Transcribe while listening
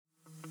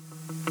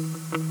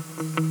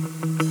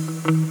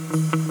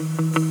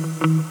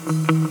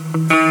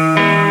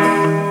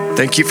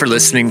Thank you for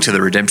listening to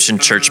the Redemption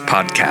Church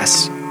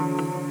podcast.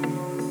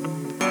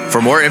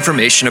 For more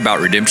information about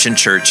Redemption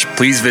Church,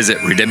 please visit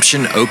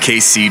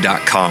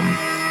redemptionokc.com.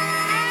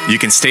 You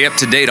can stay up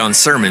to date on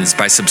sermons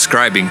by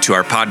subscribing to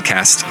our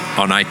podcast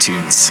on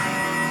iTunes.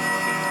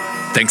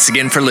 Thanks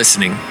again for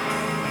listening.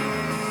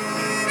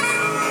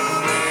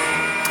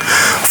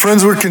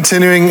 Friends, we're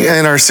continuing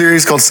in our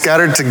series called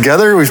Scattered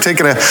Together. We've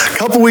taken a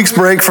couple weeks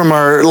break from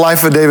our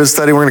Life of David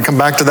study. We're going to come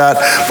back to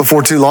that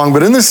before too long.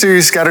 But in this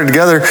series, Scattered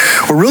Together,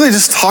 we're really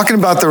just talking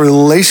about the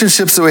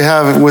relationships that we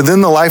have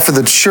within the life of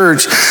the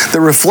church that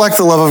reflect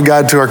the love of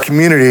God to our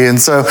community. And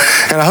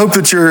I hope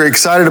that you're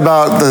excited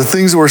about the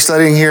things that we're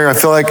studying here. I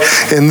feel like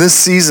in this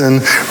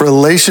season,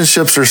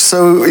 relationships are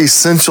so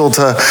essential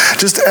to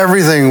just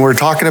everything we're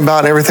talking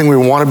about, everything we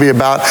want to be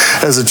about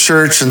as a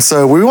church. And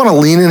so we want to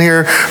lean in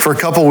here for a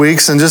couple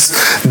weeks and just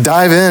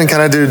dive in and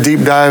kind of do a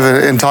deep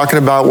dive in talking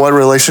about what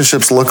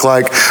relationships look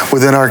like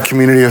within our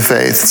community of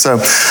faith. So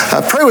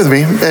pray with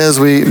me as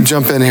we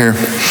jump in here.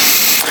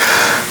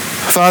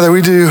 Father,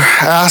 we do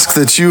ask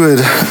that you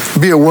would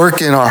be at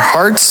work in our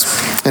hearts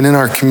and in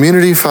our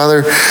community,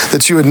 Father,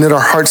 that you would knit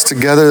our hearts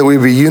together, that we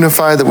would be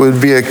unified, that we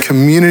would be a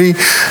community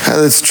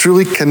that's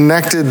truly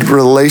connected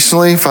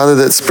relationally, Father,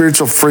 that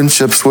spiritual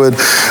friendships would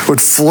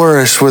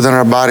flourish within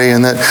our body,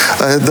 and that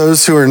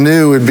those who are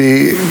new would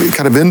be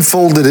kind of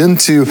enfolded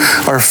into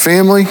our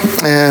family.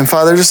 And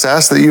Father, just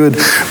ask that you would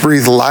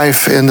breathe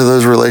life into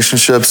those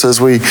relationships as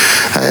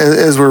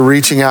we're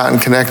reaching out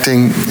and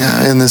connecting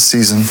in this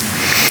season.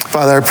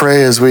 Father, I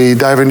pray as we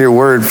dive into your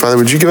word, Father,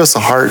 would you give us a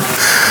heart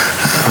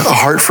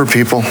for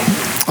people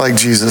like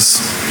Jesus?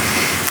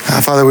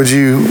 Father, would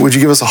you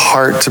give us a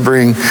heart to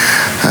bring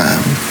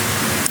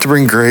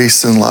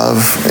grace and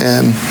love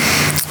and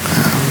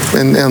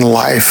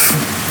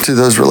life to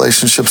those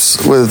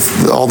relationships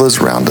with all those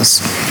around us?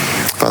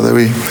 Father,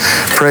 we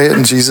pray it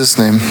in Jesus'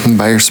 name and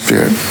by your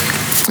Spirit.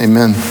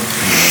 Amen.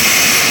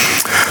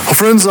 Well,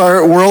 friends,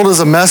 our world is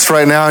a mess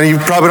right now, and you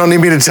probably don't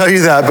need me to tell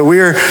you that, but we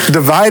are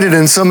divided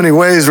in so many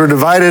ways. We're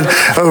divided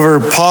over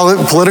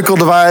political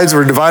divides.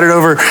 We're divided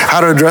over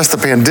how to address the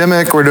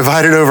pandemic. We're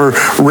divided over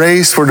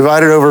race. We're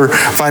divided over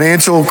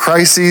financial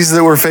crises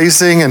that we're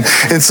facing. And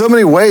in so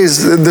many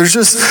ways,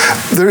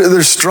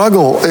 there's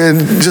struggle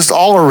and just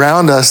all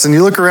around us. And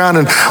you look around,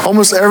 and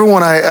almost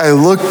everyone I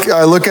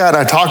look at,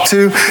 I talk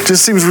to,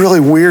 just seems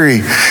really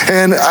weary.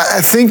 And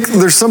I think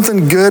there's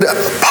something good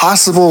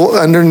possible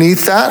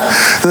underneath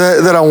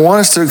that I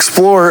want us to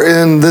explore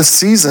in this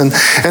season,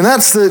 and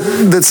that's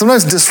that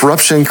sometimes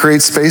disruption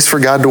creates space for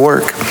God to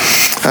work.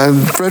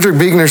 Frederick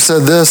Buechner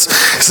said this.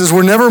 He says,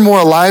 "We're never more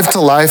alive to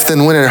life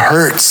than when it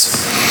hurts.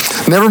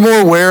 Never more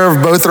aware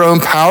of both our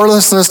own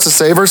powerlessness to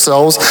save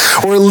ourselves,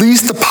 or at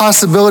least the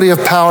possibility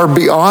of power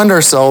beyond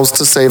ourselves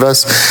to save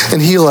us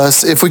and heal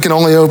us if we can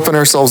only open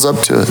ourselves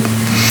up to it.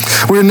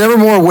 We are never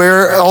more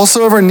aware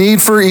also of our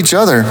need for each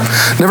other,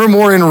 never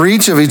more in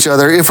reach of each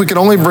other if we can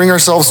only bring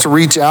ourselves to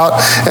reach out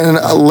and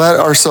let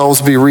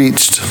ourselves be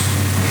reached."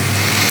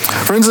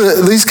 Friends,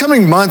 these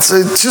coming months,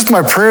 it's just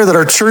my prayer that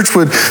our church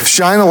would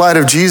shine the light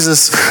of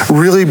Jesus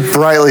really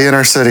brightly in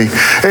our city,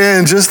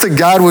 and just that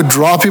God would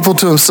draw people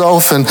to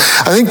himself. And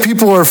I think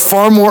people are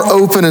far more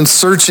open and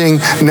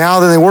searching now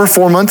than they were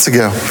 4 months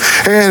ago.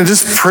 And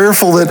just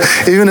prayerful that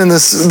even in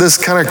this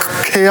kind of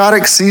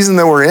chaotic season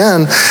that we're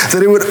in,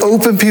 that it would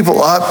open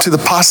people up to the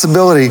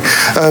possibility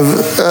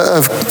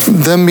of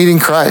them meeting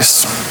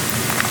Christ.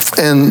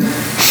 And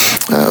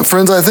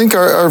friends, I think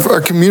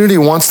our community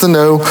wants to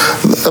know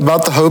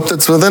about the hope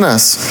that's within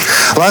us.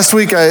 Last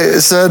week I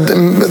said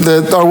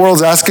that our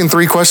world's asking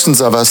 3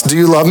 questions of us. Do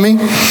you love me?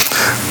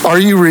 Are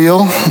you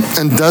real?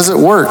 And does it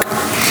work?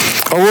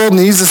 Our world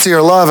needs to see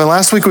our love. And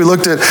last week we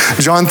looked at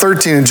John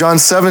 13 and John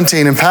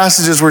 17 and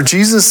passages where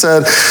Jesus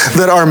said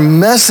that our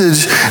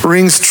message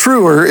rings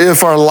truer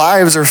if our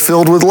lives are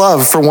filled with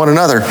love for one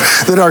another.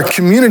 That our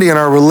community and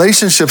our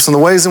relationships and the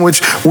ways in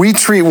which we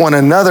treat one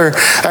another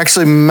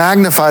actually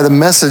magnify the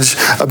message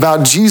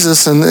about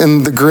Jesus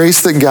and the grace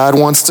that God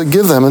wants to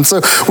give them. And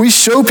so we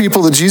show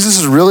people that Jesus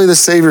is really the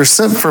Savior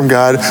sent from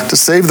God to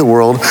save the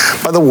world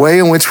by the way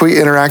in which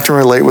we interact and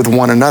relate with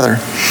one another.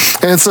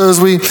 And so as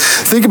we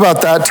think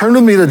about that, turn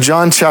with me to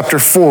John chapter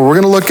 4. We're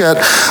going to look at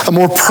a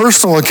more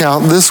personal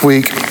account this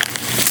week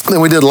than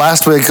we did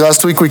last week.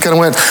 Last week we kind of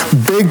went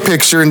big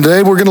picture, and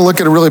today we're going to look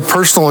at a really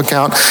personal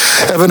account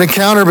of an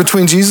encounter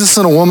between Jesus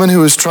and a woman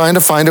who is trying to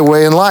find a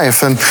way in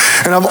life. And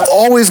I've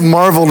always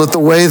marveled at the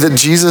way that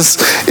Jesus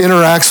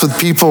interacts with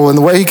people and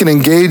the way he can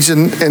engage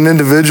an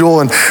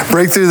individual and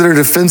break through their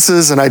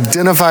defenses and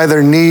identify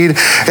their need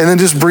and then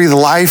just breathe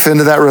life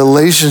into that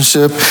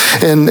relationship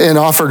and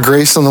offer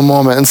grace in the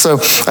moment. And so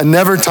I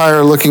never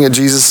tire looking at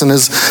Jesus and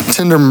his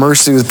tender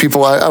mercy with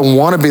people. I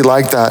want to be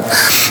like that,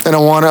 and I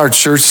want our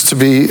church to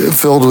be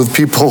filled with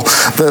people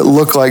that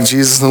look like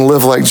Jesus and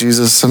live like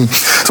Jesus. And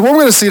so what we're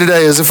going to see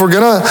today is if we're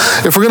going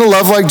to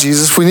love like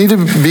Jesus, we need to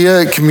be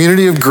a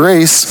community of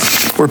grace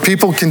where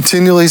people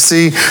continually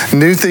see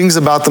new things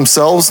about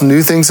themselves,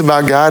 new things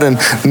about God, and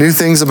new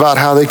things about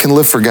how they can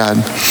live for God.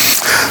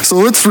 So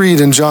let's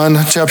read in John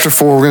chapter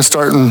 4. We're going to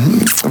start in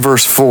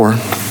verse 4.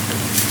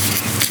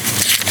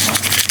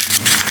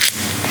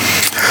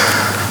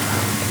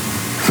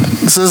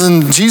 It says,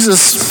 and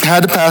Jesus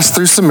had to pass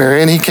through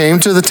Samaria, and he came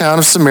to the town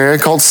of Samaria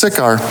called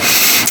Sychar,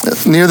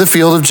 near the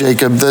field of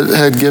Jacob that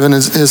had given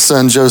his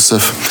son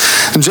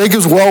Joseph. And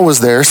Jacob's well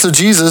was there. So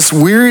Jesus,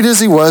 wearied as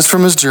he was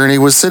from his journey,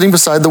 was sitting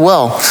beside the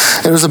well.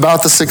 It was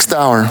about the 6th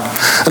hour.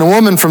 And a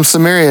woman from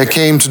Samaria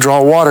came to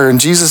draw water, and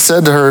Jesus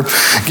said to her,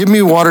 give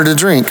me water to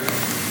drink.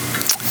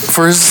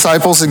 For his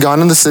disciples had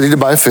gone in the city to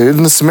buy food,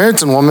 and the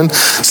Samaritan woman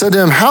said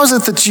to him, how is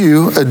it that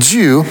you, a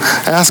Jew,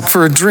 ask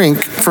for a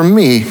drink from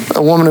me,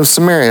 a woman of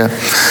Samaria?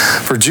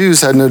 For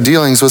Jews had no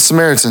dealings with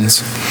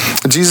Samaritans.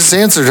 And Jesus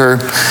answered her,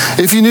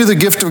 if you knew the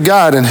gift of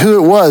God and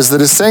who it was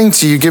that is saying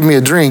to you, give me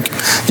a drink,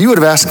 you would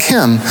have asked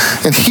him,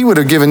 and he would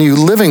have given you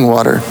living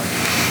water.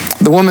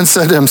 The woman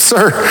said to him,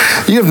 sir,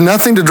 you have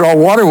nothing to draw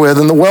water with,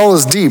 and the well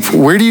is deep.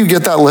 Where do you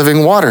get that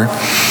living water?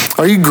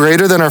 Are you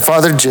greater than our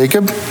father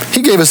Jacob?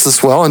 He gave us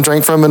this well and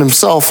drank from it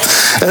himself,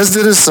 as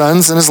did his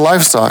sons and his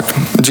livestock.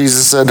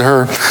 Jesus said to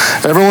her,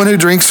 everyone who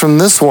drinks from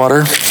this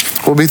water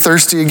will be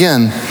thirsty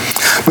again.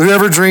 But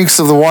whoever drinks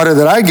of the water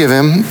that I give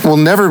him will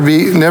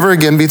never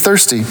again be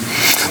thirsty.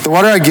 The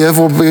water I give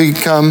will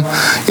become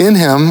in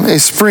him a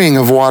spring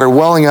of water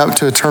welling up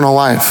to eternal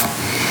life.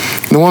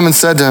 The woman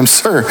said to him,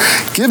 sir,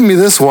 give me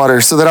this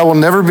water so that I will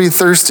never be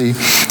thirsty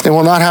and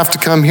will not have to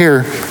come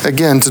here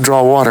again to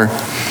draw water.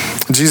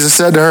 Jesus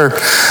said to her,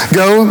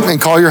 go and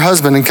call your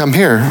husband and come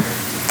here.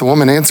 The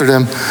woman answered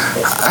him,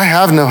 I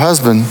have no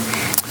husband.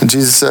 And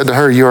Jesus said to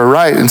her, you are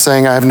right in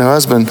saying I have no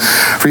husband,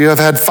 for you have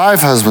had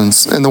 5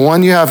 husbands, and the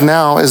one you have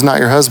now is not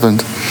your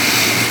husband.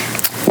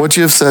 What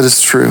you have said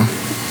is true.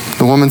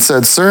 The woman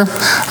said, sir,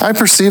 I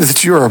perceive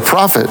that you are a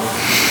prophet.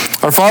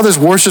 Our fathers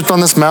worshipped on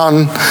this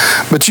mountain,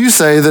 but you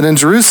say that in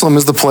Jerusalem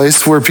is the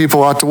place where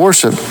people ought to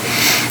worship.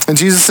 And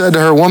Jesus said to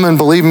her, woman,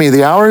 believe me,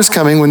 the hour is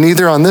coming when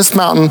neither on this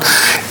mountain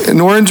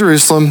nor in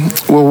Jerusalem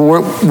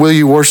will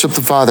you worship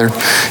the Father.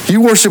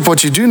 You worship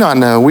what you do not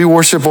know. We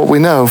worship what we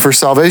know, for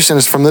salvation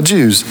is from the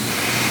Jews.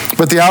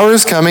 But the hour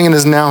is coming and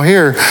is now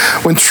here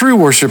when true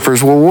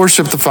worshipers will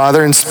worship the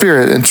Father in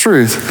spirit and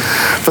truth.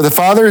 For the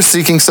Father is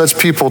seeking such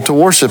people to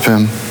worship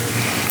him.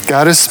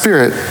 God is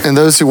spirit, and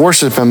those who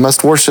worship him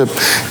must worship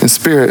in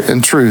spirit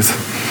and truth.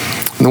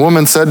 And the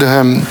woman said to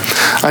him,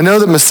 I know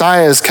that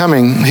Messiah is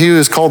coming, he who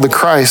is called the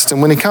Christ,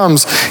 and when he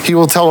comes, he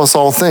will tell us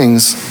all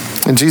things.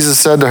 And Jesus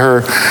said to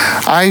her,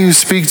 I who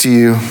speak to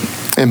you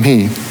am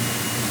he.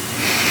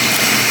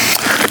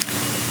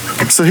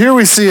 So here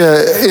we see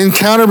an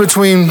encounter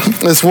between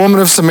this woman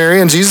of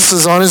Samaria, and Jesus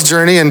is on his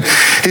journey, and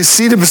he's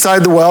seated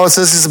beside the well. It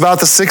says he's about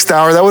the 6th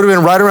hour. That would have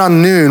been right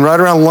around noon, right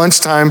around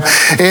lunchtime.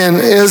 And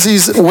as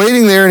he's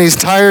waiting there and he's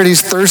tired,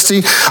 he's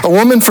thirsty, a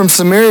woman from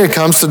Samaria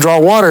comes to draw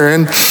water.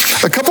 And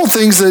a couple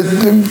things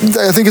that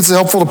I think it's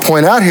helpful to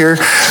point out here,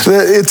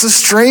 that it's a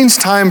strange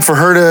time for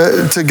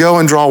her to go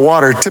and draw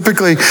water.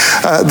 Typically,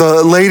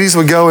 the ladies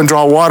would go and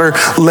draw water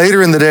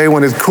later in the day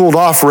when it cooled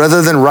off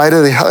rather than right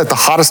at the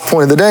hottest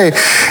point of the day.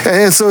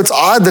 And so it's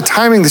odd the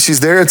timing that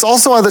she's there. It's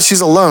also odd that she's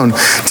alone.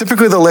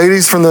 Typically the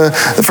ladies from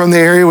the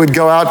area would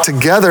go out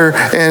together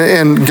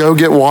and go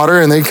get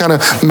water, and they kind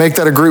of make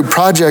that a group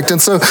project.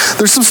 And so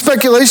there's some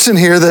speculation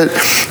here that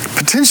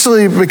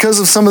potentially because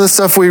of some of the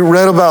stuff we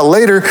read about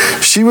later,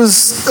 she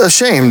was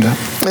ashamed.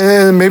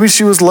 And maybe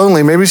she was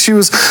lonely. Maybe she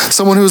was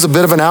someone who was a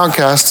bit of an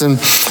outcast. And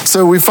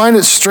so we find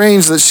it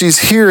strange that she's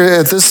here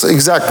at this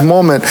exact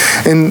moment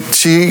and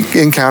she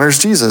encounters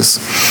Jesus.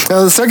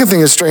 Now the second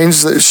thing is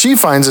strange that she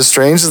finds is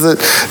strange is that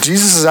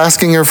Jesus is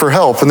asking her for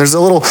help. And there's a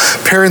little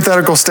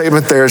parenthetical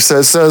statement there. It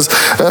says,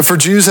 for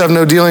Jews have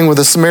no dealing with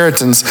the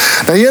Samaritans.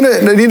 Now you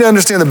need to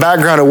understand the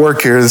background at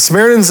work here. The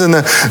Samaritans and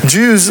the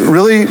Jews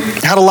really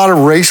had a lot of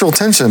racial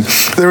tension.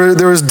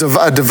 There was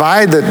a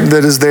divide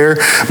that is there,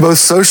 both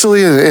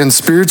socially and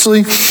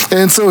spiritually.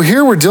 And so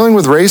here we're dealing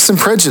with race and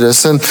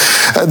prejudice. And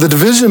the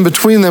division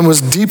between them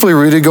was deeply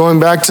rooted, going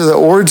back to the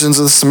origins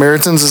of the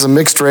Samaritans as a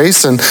mixed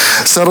race and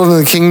settled in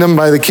the kingdom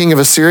by the king of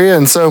Assyria.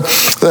 And so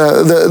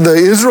the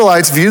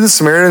Israelites viewed the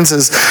Samaritans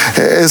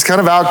as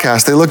kind of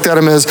outcasts. They looked at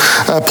them as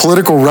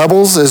political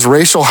rebels, as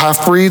racial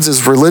half-breeds,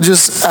 as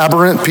religious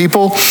aberrant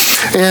people.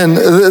 And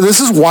this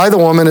is why the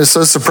woman is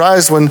so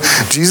surprised when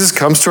Jesus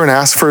comes to her and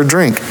asks for a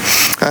drink.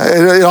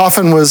 It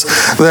often was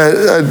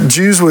that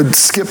Jews would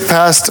skip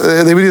past,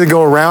 they would either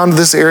go around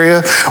this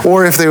area,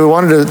 or if they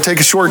wanted to take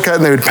a shortcut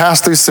and they would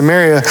pass through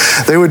Samaria,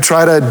 they would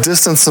try to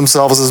distance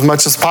themselves as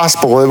much as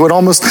possible. They would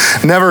almost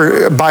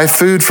never buy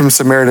food from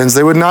Samaria. Samaritans.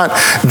 They would not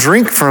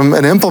drink from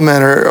an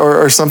implement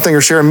or something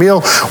or share a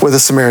meal with a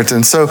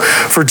Samaritan. So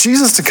for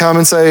Jesus to come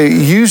and say,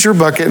 use your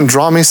bucket and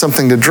draw me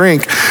something to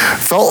drink,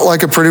 felt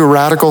like a pretty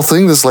radical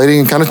thing, this lady,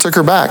 and kind of took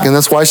her back. And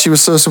that's why she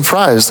was so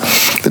surprised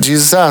that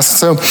Jesus asked.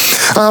 So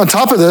on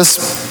top of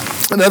this,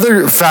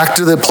 another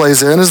factor that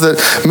plays in is that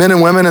men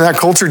and women in that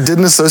culture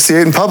didn't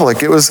associate in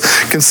public. It was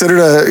considered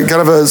a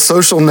kind of a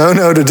social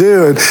no-no to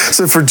do. And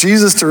so for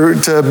Jesus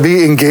to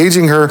be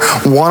engaging her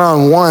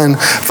one-on-one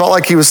felt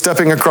like he was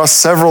stepping across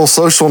several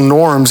social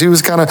norms. He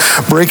was kind of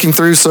breaking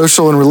through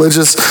social and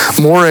religious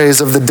mores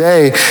of the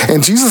day.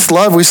 And Jesus'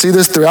 love, we see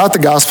this throughout the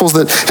Gospels,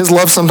 that his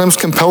love sometimes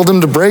compelled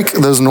him to break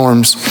those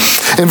norms.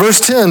 In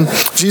verse 10,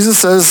 Jesus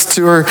says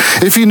to her,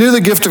 if you knew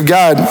the gift of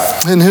God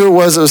and who it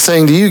was that was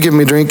saying to you, give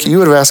me drink, you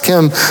would have asked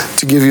him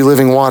to give you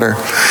living water.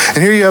 And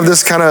here you have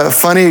this kind of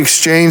funny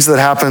exchange that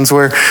happens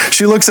where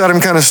she looks at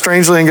him kind of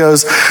strangely and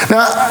goes,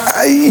 now,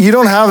 you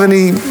don't have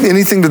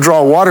anything to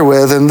draw water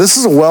with, and this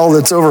is a well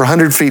that's over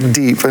 100 feet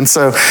deep. And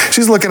so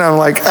she's looking at him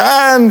like,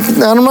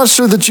 I'm not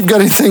sure that you've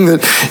got anything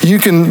that you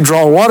can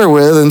draw water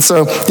with. And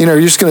so, you're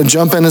just going to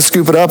jump in and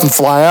scoop it up and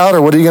fly out,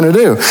 or what are you going to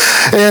do?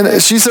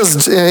 And she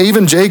says,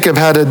 even Jacob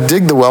had to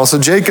dig the well. So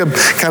Jacob,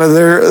 kind of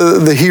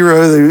the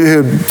hero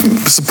who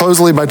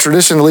supposedly by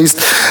tradition at least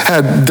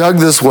had dug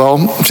this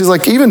well. She's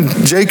like, even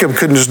Jacob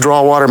couldn't just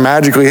draw water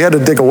magically. He had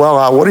to dig a well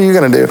out. What are you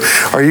going to do?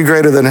 Are you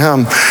greater than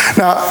him?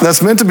 Now,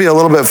 that's meant to be a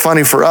little bit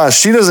funny for us.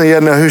 She doesn't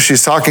yet know who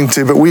she's talking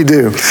to, but we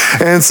do.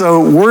 And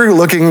so we're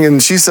looking,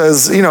 and she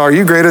says, are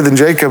you greater than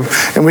Jacob?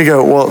 And we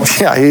go, well,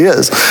 yeah, he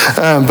is.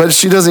 But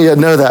she doesn't yet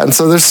know that. And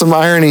so there's some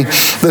irony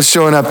that's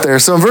showing up there.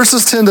 So in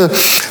verses 10 to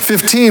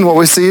 15, what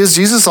we see is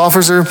Jesus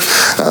offers her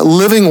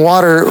living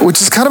water,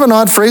 which is kind of an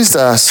odd phrase to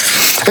us.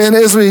 And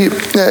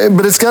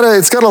but it's got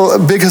a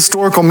big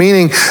historical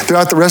meaning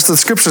throughout the rest of the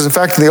scriptures. In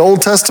fact, in the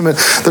Old Testament,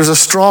 there's a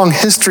strong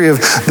history of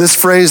this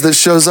phrase that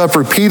shows up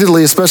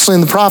repeatedly, especially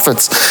in the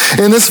prophets.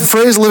 And this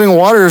phrase, living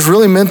water, is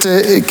really meant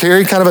to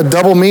carry kind of a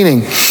double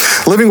meaning.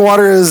 Living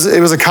water it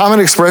was a common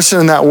expression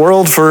in that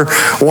world for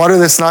water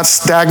that's not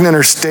stagnant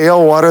or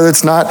stale, water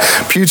that's not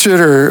putrid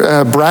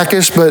or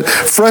brackish, but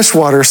fresh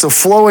water, so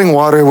flowing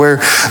water where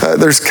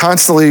there's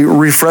constantly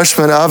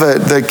refreshment of it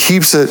that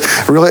keeps it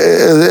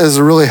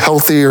really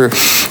healthy or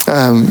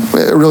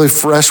really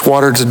fresh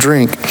water to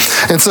drink.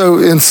 And so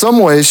in some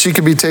ways, she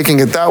could be taking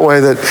it that way,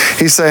 that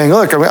he's saying,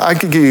 look, I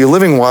could give you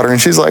living water. And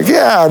she's like,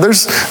 yeah,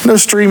 there's no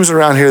streams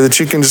around here that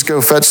you can just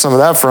go fetch some of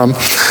that from.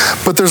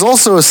 But there's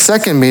also a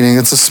second meaning.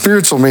 It's a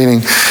spiritual meaning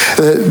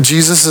that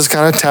Jesus is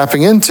kind of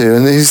tapping into.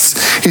 And he's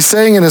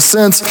saying, in a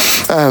sense,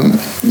 I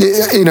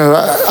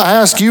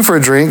ask you for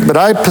a drink, but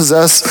I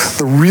possess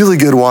the really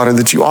good water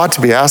that you ought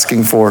to be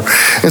asking for.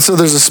 And so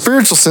there's a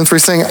spiritual sense where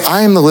he's saying,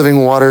 I am the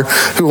living water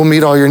who will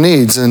meet all your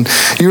needs. And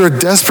you're a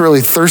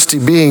desperately thirsty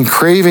being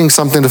craving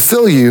something to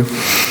fill you,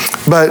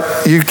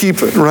 but you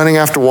keep running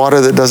after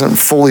water that doesn't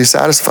fully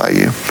satisfy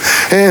you.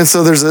 And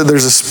so there's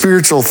a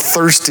spiritual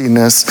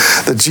thirstiness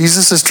that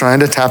Jesus is trying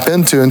to tap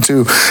into and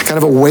to kind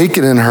of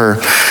awaken in her.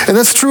 And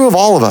that's true of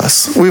all of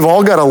us. We've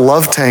all got a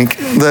love tank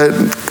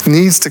that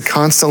needs to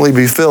constantly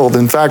be filled.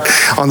 In fact,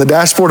 on the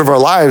dashboard of our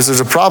lives,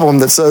 there's a problem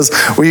that says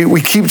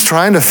we keep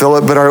trying to fill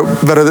it, but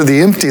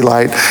the empty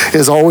light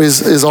is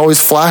always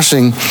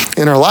flashing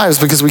in our lives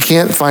because we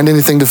can't find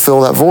anything to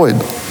fill that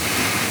void.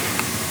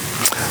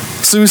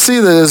 So we see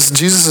that as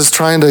Jesus is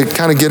trying to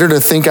kind of get her to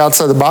think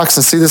outside the box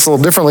and see this a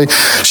little differently,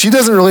 she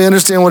doesn't really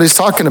understand what he's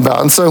talking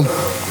about. And so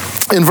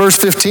in verse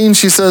 15,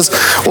 she says,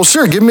 well,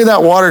 sure, give me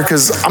that water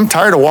because I'm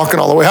tired of walking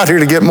all the way out here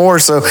to get more.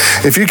 So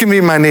if you can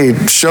meet my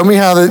need, show me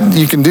how that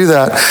you can do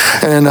that.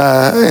 And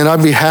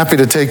I'd be happy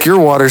to take your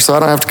water so I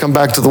don't have to come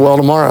back to the well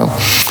tomorrow.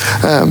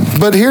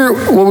 But here,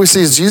 what we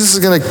see is Jesus is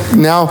going to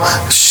now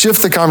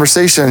shift the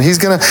conversation. He's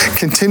going to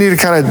continue to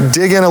kind of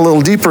dig in a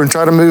little deeper and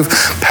try to move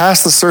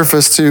past the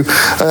surface to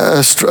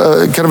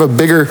kind of a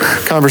bigger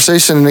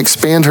conversation and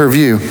expand her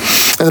view.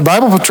 And the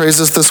Bible portrays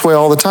this way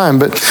all the time.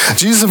 But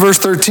Jesus in verse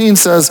 13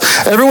 says,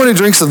 everyone who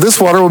drinks of this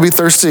water will be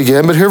thirsty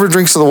again, but whoever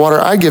drinks of the water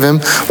I give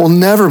him will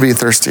never be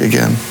thirsty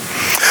again.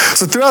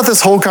 So throughout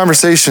this whole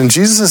conversation,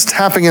 Jesus is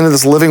tapping into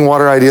this living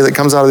water idea that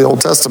comes out of the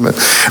Old Testament.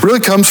 It really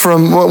comes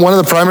from one of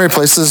the primary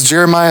places,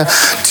 Jeremiah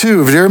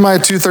 2. Jeremiah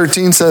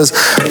 2:13 says,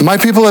 my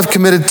people have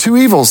committed two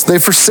evils.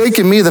 They've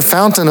forsaken me, the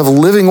fountain of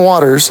living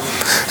waters,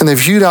 and they've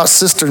hewed out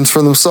cisterns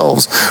for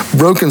themselves,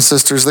 broken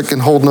cisterns that can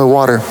hold no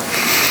water.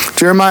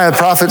 Jeremiah, the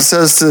prophet,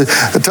 says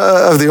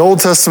of the Old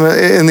Testament,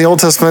 in the Old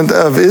Testament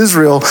of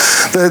Israel,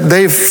 that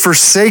they've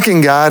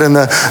forsaken God and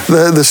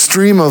the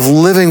stream of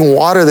living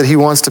water that he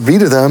wants to be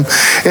to them.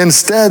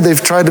 Instead,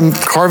 they've tried to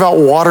carve out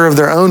water of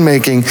their own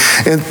making.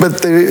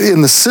 But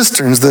in the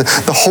cisterns, the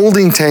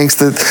holding tanks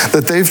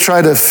that they've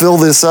tried to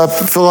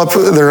fill up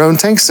their own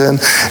tanks in,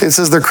 it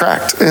says they're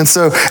cracked. And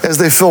so as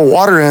they fill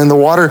water in, the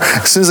water,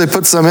 as soon as they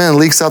put some in,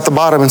 leaks out the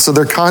bottom. And so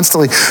they're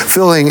constantly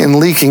filling and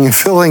leaking and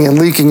filling and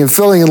leaking and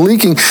filling and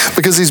leaking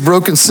because these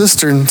broken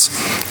cisterns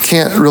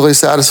can't really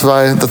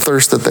satisfy the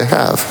thirst that they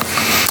have.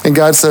 And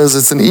God says,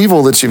 it's an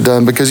evil that you've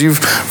done because you've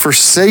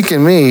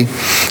forsaken me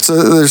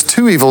So there's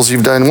two evils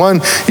you've done.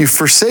 One, you've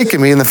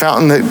forsaken me in the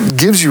fountain that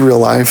gives you real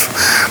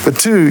life. But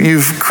two,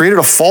 you've created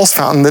a false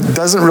fountain that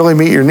doesn't really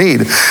meet your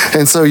need.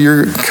 And so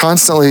you're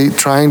constantly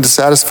trying to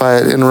satisfy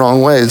it in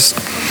wrong ways.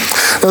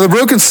 Now, the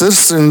broken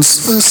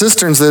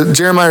cisterns that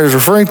Jeremiah is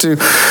referring to,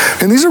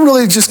 and these are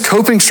really just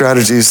coping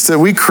strategies that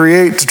we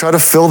create to try to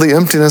fill the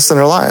emptiness in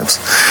our lives.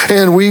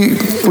 And we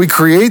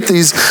create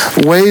these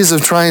ways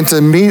of trying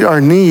to meet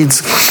our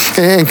needs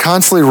and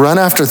constantly run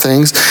after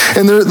things.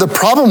 And the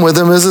problem with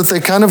them is that they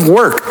kind of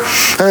work.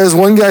 As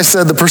one guy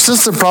said, the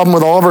persistent problem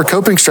with all of our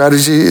coping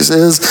strategies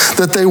is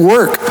that they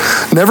work.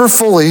 Never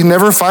fully,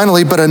 never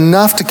finally, but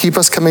enough to keep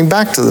us coming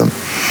back to them.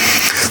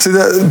 See,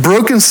 that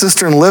broken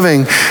cistern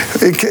living,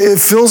 it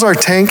fills our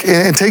tank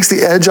and it takes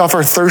the edge off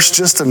our thirst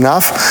just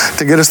enough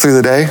to get us through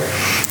the day.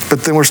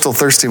 But then we're still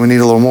thirsty. We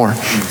need a little more,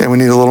 and we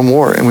need a little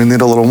more, and we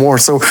need a little more.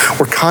 So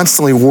we're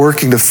constantly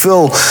working to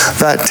fill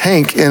that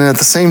tank, and at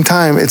the same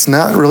time, it's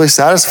not really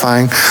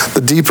satisfying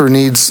the deeper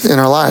needs in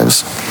our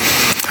lives.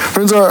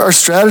 Friends, our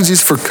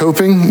strategies for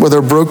coping with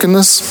our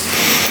brokenness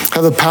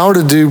have the power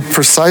to do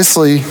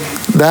precisely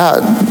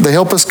that. They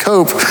help us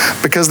cope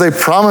because they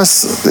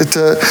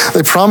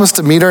promise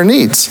to meet our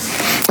needs.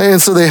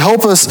 And so they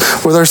help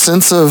us with our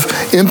sense of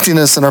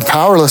emptiness and our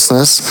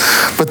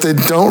powerlessness, but they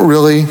don't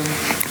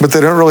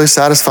really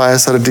satisfy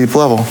us at a deep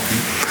level.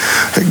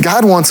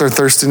 God wants our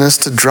thirstiness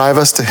to drive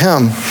us to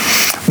Him.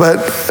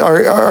 But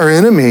our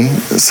enemy,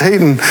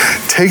 Satan,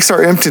 takes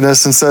our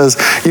emptiness and says,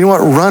 you know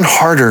what, run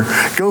harder,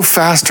 go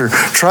faster,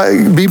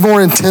 be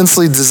more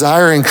intensely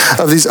desiring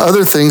of these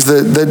other things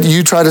that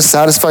you try to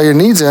satisfy your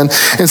needs in.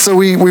 And so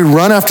we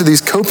run after these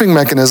coping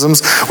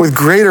mechanisms with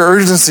greater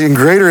urgency and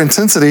greater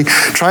intensity,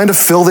 trying to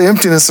fill the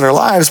emptiness in our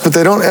lives, but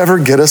they don't ever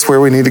get us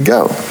where we need to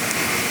go.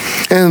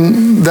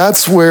 And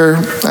that's where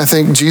I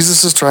think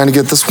Jesus is trying to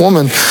get this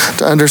woman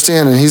to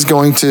understand, and He's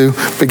going to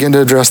begin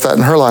to address that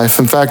in her life.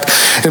 In fact,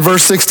 in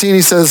verse 16,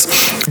 He says,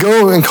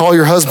 go and call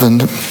your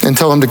husband and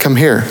tell him to come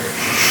here.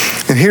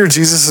 And here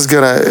Jesus is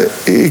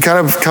he kind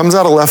of comes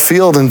out of left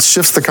field and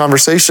shifts the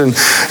conversation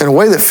in a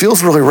way that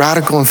feels really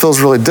radical and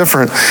feels really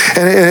different.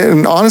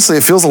 And honestly,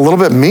 it feels a little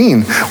bit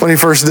mean when He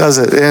first does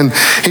it. And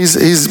He's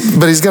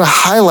going to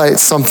highlight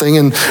something.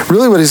 And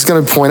really what He's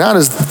going to point out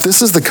is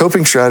this is the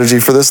coping strategy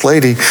for this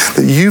lady,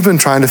 that you've been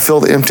trying to fill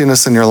the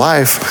emptiness in your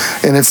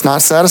life and it's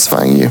not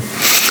satisfying you.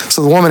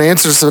 So the woman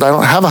answers, said, I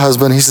don't have a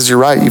husband. He says, you're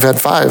right, you've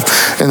had 5.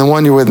 And the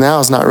one you're with now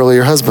is not really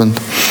your husband.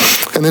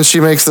 And then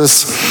she makes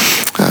this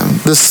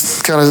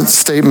kind of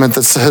statement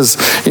that says,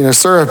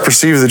 sir, I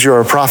perceive that you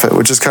are a prophet,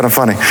 which is kind of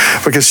funny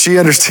because she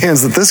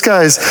understands that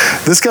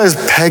this guy's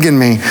pegging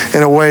me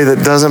in a way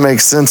that doesn't make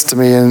sense to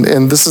me.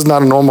 And this is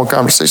not a normal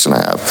conversation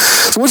I have.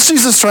 So what's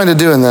Jesus trying to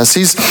do in this?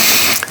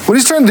 What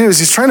He's trying to do is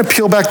He's trying to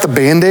peel back the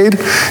Band-Aid.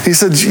 He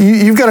said,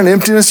 you've got an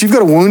emptiness, you've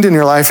got a wound in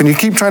your life, and you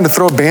keep trying to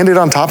throw a Band-Aid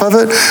on top of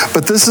it,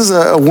 but this is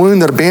a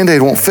wound that a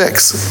Band-Aid won't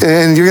fix.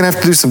 And you're going to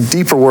have to do some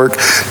deeper work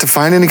to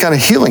find any kind of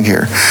healing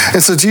here.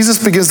 And so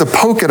Jesus begins to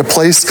poke at a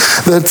place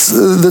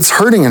that's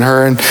hurting in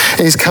her, and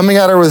He's coming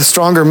at her with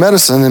stronger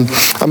medicine. And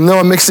I know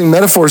I'm mixing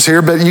metaphors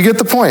here, but you get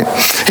the point.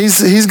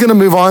 He's going to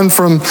move on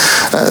from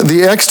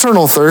the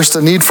external thirst,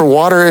 a need for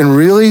water, and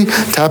really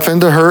tap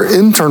into her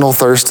internal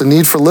thirst, a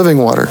need for living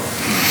water.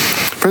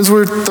 Friends,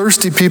 we're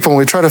thirsty people, and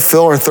we try to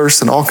fill our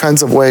thirst in all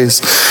kinds of ways.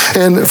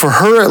 And for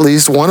her, at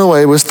least, one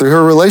way was through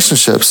her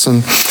relationships.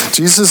 And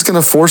Jesus is going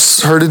to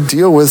force her to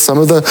deal with some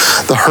of the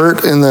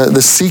hurt and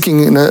the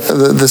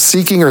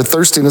seeking or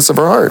thirstiness of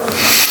her heart.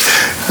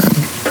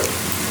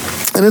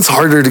 And it's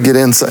harder to get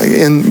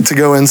to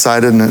go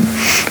inside, isn't it?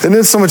 And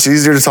it's so much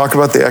easier to talk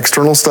about the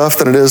external stuff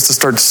than it is to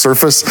start to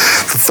surface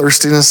the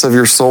thirstiness of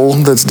your soul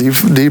that's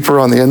deeper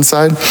on the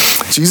inside.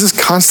 Jesus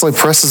constantly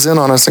presses in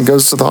on us and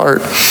goes to the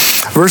heart.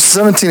 Verse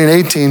 17 and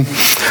 18,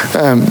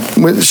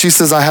 she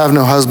says, I have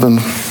no husband.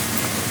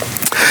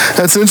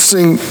 That's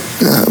interesting,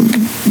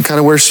 kind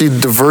of where she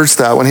diverts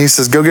that when He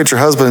says, go get your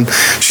husband.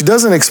 She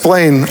doesn't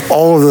explain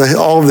all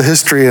of the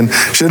history, and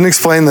she doesn't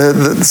explain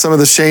some of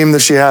the shame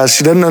that she has.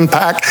 She doesn't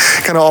unpack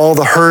kind of all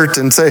the hurt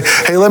and say,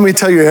 hey, let me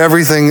tell you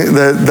everything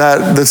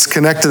that's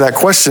connected to that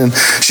question.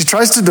 She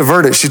tries to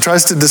divert it. She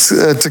tries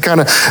to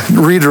kind of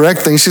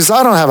redirect things. She says,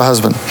 I don't have a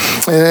husband,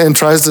 and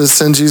tries to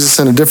send Jesus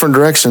in a different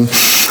direction.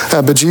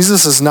 But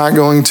Jesus is not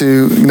going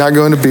to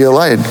be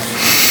allayed.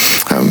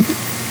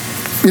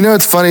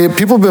 It's funny.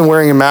 People have been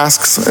wearing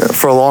masks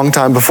for a long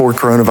time before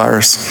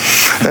coronavirus.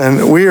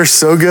 And we are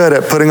so good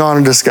at putting on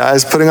a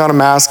disguise, putting on a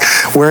mask,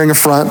 wearing a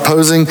front,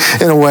 posing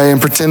in a way, and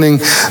pretending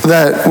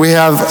that we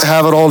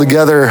have it all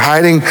together,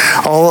 hiding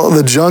all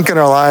the junk in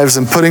our lives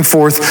and putting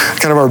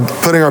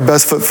our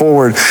best foot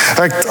forward. In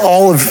fact,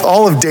 all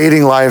of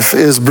dating life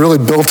is really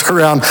built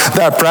around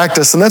that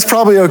practice. And that's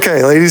probably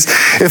okay, ladies.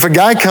 If a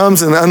guy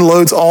comes and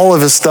unloads all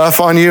of his stuff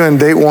on you in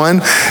date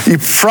 1, you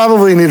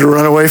probably need to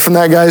run away from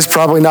that guy. He's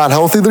probably not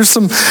healthy. There's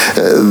some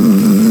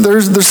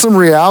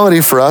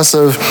reality for us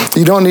of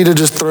you don't need to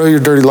just throw your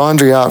dirty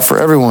laundry out for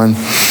everyone.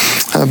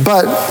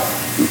 But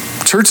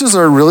churches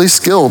are really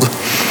skilled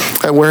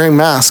at wearing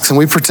masks, and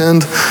we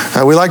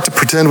like to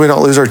pretend we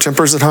don't lose our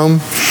tempers at home.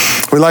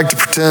 We like to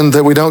pretend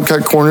that we don't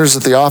cut corners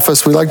at the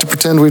office. We like to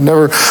pretend we've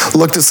never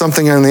looked at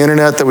something on the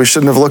internet that we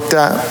shouldn't have looked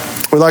at.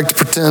 We like to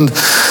pretend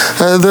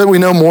that we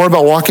know more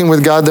about walking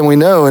with God than we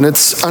know, and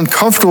it's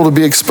uncomfortable to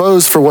be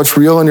exposed for what's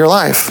real in your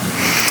life.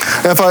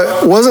 If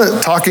I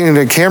wasn't talking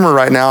to a camera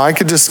right now, I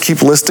could just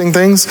keep listing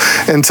things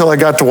until I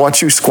got to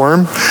watch you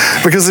squirm,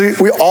 because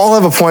we all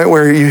have a point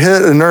where you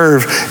hit a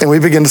nerve and we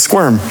begin to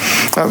squirm.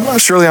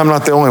 Surely I'm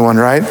not the only one,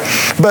 right?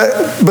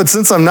 But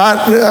since I'm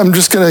not, I'm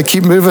just going to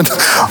keep moving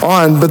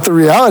on. But the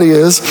reality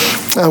is,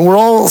 we're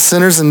all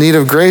sinners in need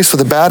of grace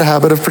with a bad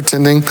habit of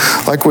pretending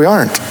like we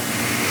aren't.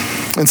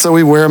 And so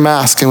we wear a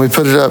mask and we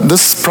put it up.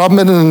 This problem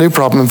isn't a new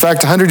problem. In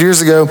fact, 100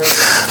 years ago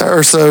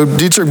or so,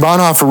 Dietrich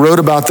Bonhoeffer wrote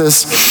about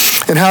this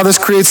and how this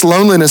creates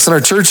loneliness in our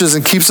churches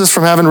and keeps us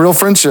from having real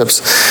friendships.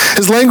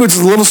 His language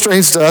is a little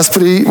strange to us,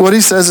 but what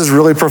he says is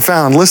really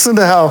profound. Listen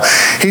to how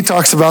he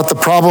talks about the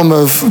problem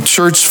of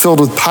church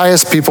filled with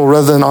pious people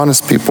rather than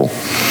honest people.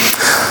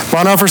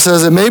 Bonhoeffer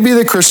says, it may be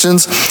that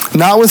Christians,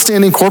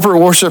 notwithstanding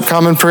corporate worship,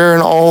 common prayer,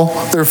 and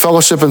all their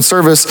fellowship and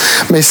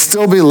service, may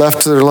still be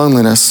left to their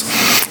loneliness.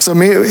 So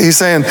he's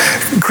saying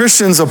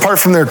Christians, apart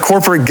from their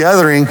corporate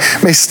gathering,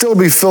 may still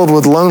be filled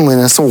with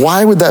loneliness. So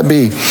why would that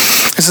be?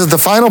 He says the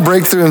final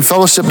breakthrough in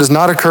fellowship does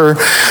not occur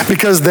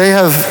because they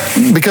have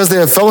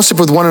fellowship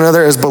with one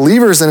another as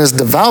believers and as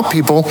devout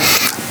people,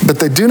 but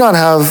they do not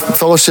have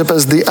fellowship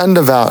as the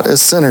undevout,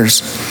 as sinners.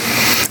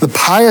 The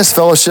pious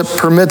fellowship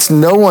permits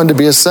no one to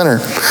be a sinner.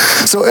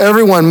 So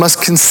everyone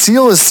must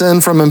conceal his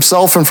sin from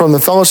himself and from the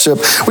fellowship.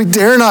 We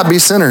dare not be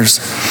sinners.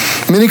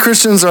 Many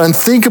Christians are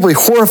unthinkably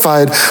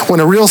horrified when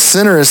a real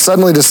sinner is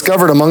suddenly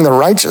discovered among the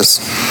righteous.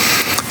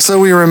 So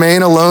we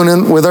remain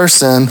alone with our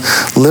sin,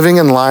 living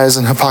in lies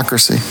and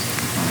hypocrisy.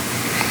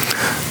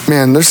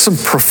 Man, there's some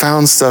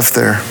profound stuff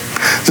there.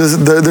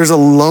 There's a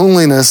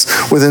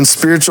loneliness within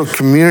spiritual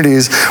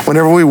communities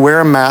whenever we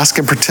wear a mask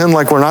and pretend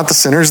like we're not the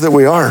sinners that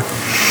we are.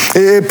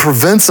 It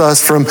prevents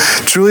us from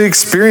truly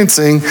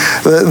experiencing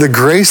the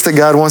grace that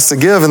God wants to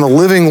give and the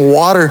living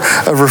water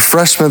of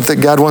refreshment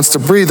that God wants to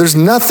breathe. There's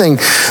nothing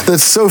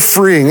that's so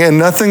freeing and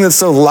nothing that's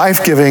so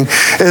life-giving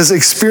as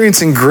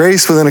experiencing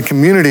grace within a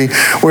community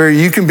where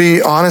you can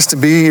be honest to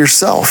be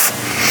yourself.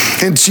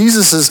 And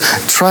Jesus is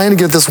trying to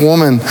get this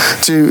woman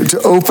to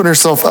open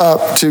herself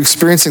up to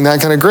experiencing that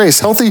kind of grace.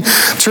 Healthy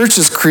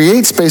churches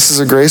create spaces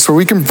of grace where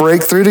we can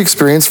break through to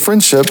experience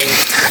friendship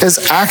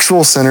as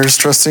actual sinners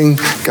trusting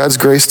God's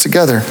grace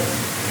together.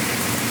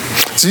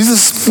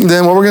 Jesus,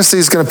 then what we're going to see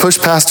is going to push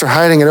past her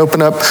hiding and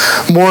open up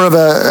more of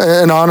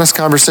an honest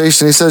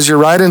conversation. He says, you're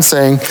right in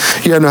saying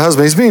you have no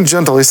husband. He's being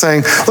gentle. He's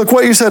saying, look,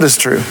 what you said is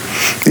true.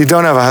 You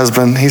don't have a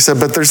husband. He said,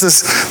 but there's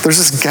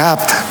this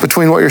gap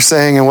between what you're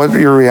saying and what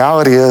your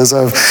reality is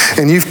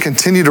and you've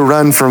continued to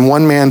run from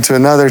one man to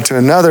another,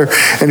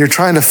 and you're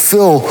trying to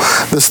fill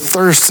this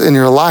thirst in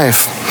your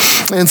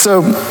life. And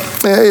so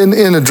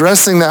in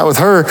addressing that with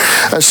her,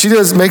 she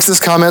makes this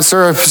comment,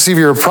 sir, I perceive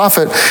you're a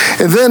prophet.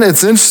 And then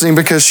it's interesting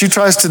because she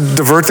tries to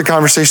divert the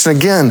conversation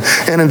again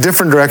in a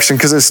different direction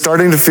because it's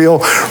starting to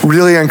feel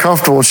really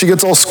uncomfortable. She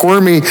gets all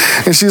squirmy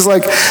and she's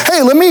like,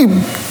 hey, let me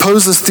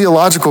pose this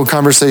theological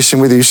conversation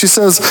with you. She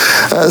says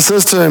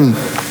to him,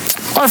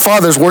 our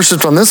fathers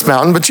worshipped on this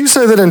mountain, but you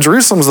say that in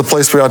Jerusalem is the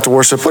place we ought to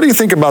worship. What do you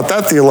think about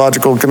that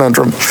theological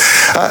conundrum?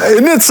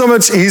 Isn't it so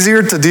much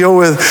easier to deal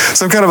with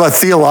some kind of a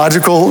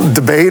theological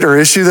debate or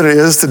issue than it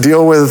is to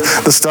deal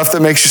with the stuff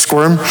that makes you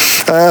squirm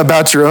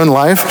about your own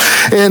life?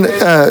 And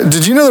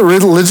did you know that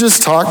religious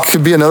talk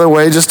could be another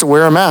way just to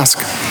wear a mask?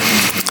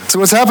 So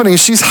what's happening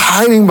is she's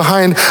hiding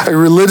behind a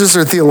religious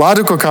or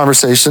theological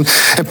conversation,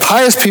 and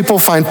pious people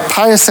find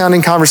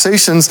pious-sounding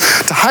conversations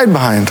to hide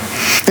behind.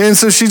 And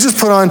so she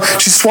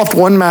swapped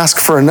one mask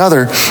for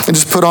another and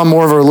just put on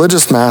more of a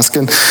religious mask.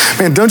 And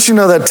man, don't you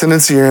know that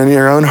tendency in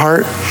your own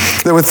heart?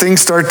 That when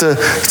things start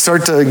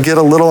to get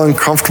a little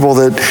uncomfortable,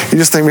 that you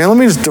just think, man, let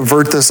me just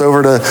divert this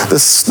over to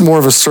this more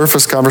of a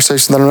surface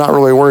conversation that I'm not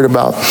really worried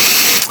about.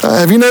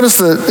 Have you noticed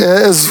that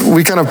as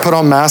we kind of put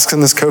on masks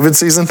in this COVID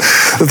season,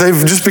 that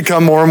they've just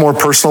become more and more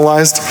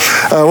personalized?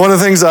 One of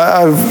the things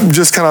I've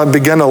just kind of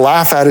begun to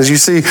laugh at is you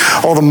see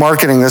all the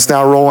marketing that's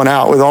now rolling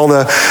out with all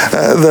the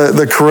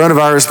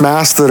coronavirus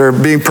masks that are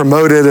being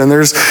promoted, and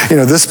there's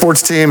this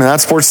sports team and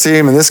that sports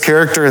team and this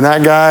character and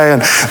that guy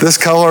and this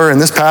color and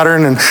this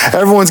pattern, and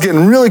everyone's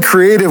getting really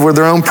creative with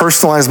their own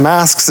personalized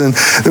masks. And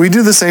we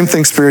do the same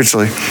thing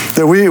spiritually.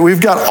 That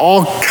we've got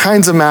all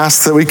kinds of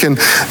masks that we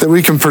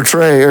can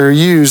portray or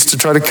use to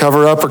try to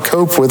cover up or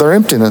cope with our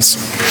emptiness.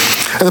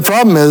 And the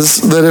problem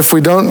is that if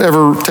we don't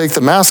ever take the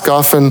mask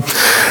off and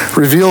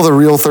reveal the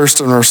real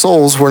thirst in our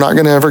souls, we're not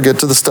going to ever get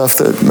to the stuff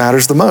that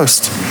matters the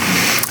most.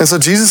 And so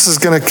Jesus is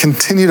going to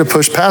continue to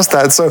push past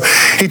that. So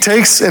he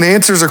takes and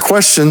answers her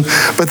question,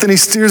 but then he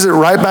steers it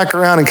right back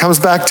around and comes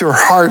back to her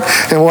heart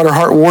and what her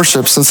heart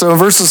worships. And so in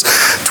verses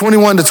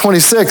 21 to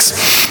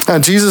 26,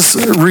 Jesus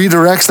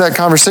redirects that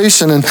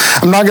conversation. And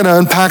I'm not going to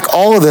unpack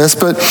all of this,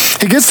 but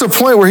he gets to a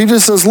point where he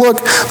just says, look,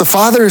 the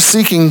Father is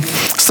seeking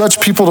such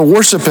people to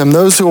worship him,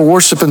 those who will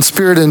worship in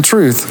spirit and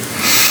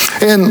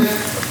truth. And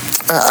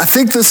I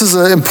think this is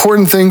an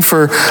important thing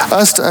for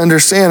us to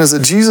understand, is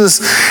that Jesus,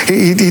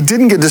 he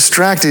didn't get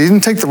distracted. He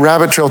didn't take the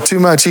rabbit trail too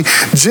much. He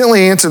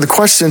gently answered the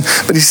question,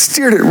 but he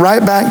steered it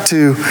right back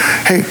to,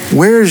 hey,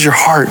 where is your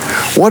heart?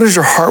 What is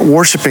your heart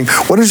worshiping?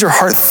 What is your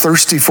heart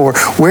thirsty for?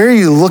 Where are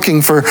you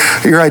looking for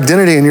your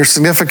identity and your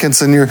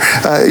significance and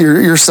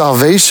your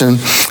salvation?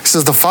 He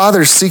says the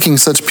Father is seeking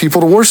such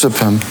people to worship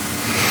him.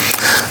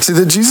 See,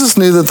 that Jesus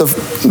knew that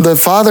the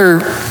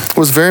Father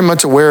was very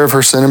much aware of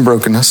her sin and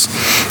brokenness.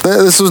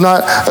 This was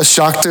not a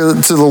shock to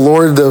the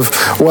Lord of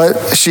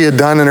what she had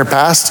done in her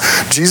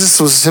past.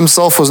 Jesus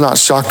himself was not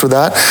shocked with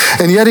that.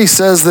 And yet he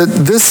says that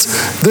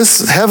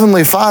this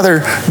Heavenly Father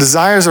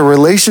desires a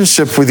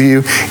relationship with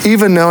you,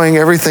 even knowing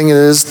everything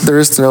there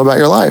is to know about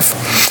your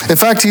life. In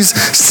fact, he's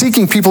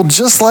seeking people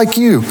just like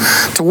you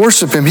to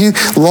worship him. He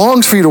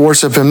longs for you to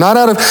worship him, not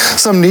out of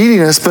some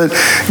neediness, but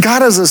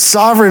God has a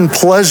sovereign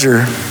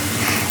pleasure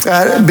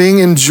at being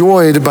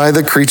enjoyed by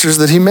the creatures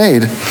that he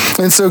made.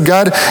 And so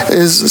God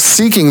is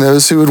seeking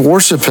those who would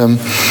worship him,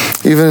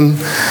 even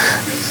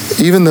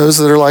those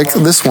that are like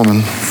this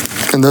woman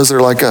and those that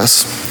are like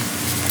us.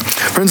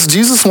 Friends,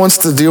 Jesus wants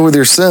to deal with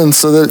your sins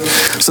so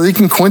that he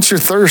can quench your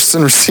thirst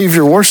and receive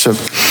your worship.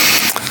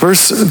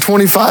 Verse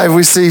 25,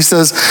 we see, she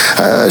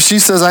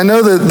says, I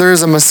know that there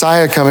is a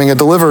Messiah coming, a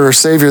deliverer, a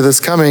Savior that's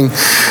coming.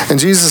 And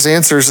Jesus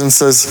answers and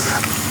says,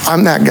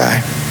 I'm that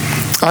guy.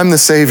 I'm the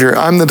Savior.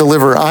 I'm the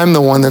deliverer. I'm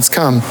the one that's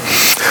come.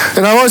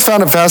 And I always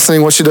found it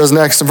fascinating what she does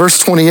next. In verse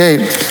 28,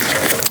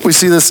 we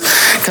see this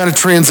kind of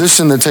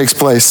transition that takes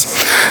place.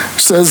 It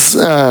says,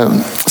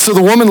 so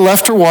the woman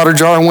left her water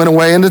jar and went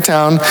away into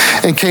town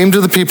and came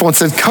to the people and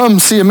said, come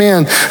see a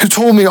man who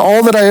told me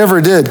all that I ever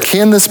did.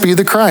 Can this be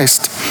the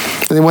Christ?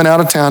 And they went out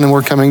of town and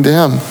were coming to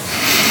him.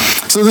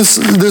 So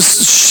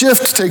this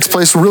shift takes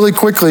place really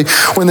quickly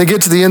when they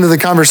get to the end of the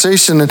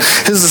conversation and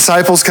his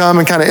disciples come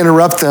and kind of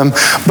interrupt them.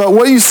 But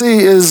what you see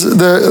is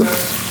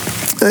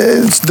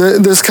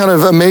this kind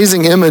of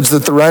amazing image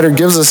that the writer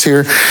gives us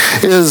here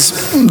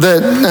is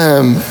that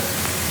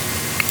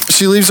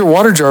she leaves her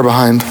water jar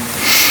behind.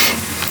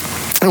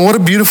 And what a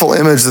beautiful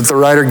image that the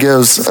writer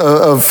gives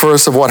for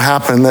us of what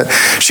happened. That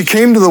she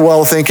came to the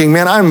well thinking,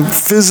 man, I'm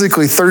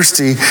physically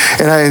thirsty.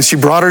 And she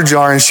brought her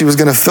jar and she was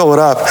going to fill it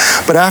up.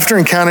 But after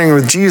encountering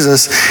with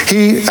Jesus,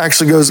 he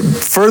actually goes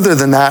further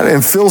than that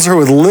and fills her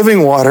with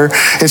living water.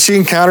 And she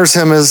encounters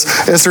him as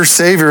her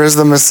Savior, as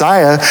the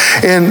Messiah.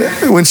 And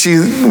when she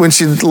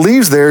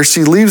leaves there,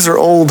 she leaves her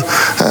old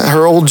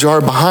jar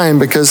behind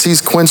because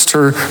he's quenched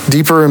her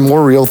deeper and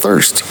more real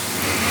thirst.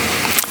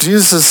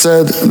 Jesus has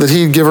said that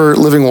he'd give her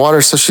living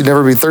water so she'd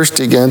never be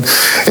thirsty again.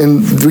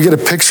 And we get a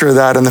picture of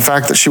that in the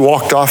fact that she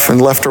walked off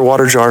and left her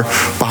water jar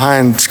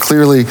behind. She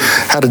clearly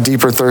had a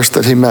deeper thirst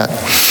that he met.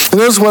 And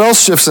notice what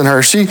else shifts in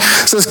her. She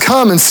says,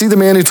 come and see the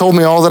man who told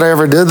me all that I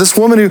ever did. This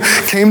woman who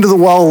came to the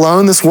well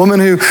alone, this woman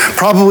who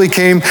probably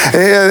came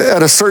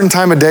at a certain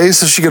time of day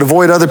so she could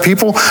avoid other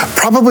people,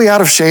 probably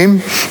out of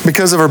shame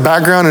because of her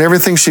background and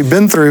everything she'd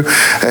been through,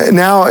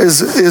 now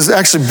is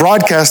actually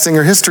broadcasting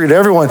her history to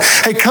everyone.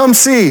 Hey, come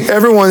see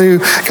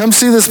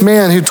this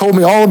man who told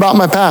me all about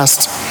my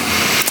past.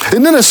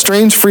 Isn't it a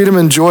strange freedom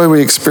and joy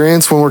we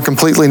experience when we're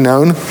completely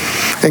known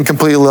and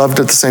completely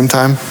loved at the same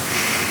time?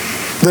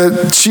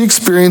 That she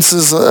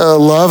experiences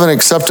love and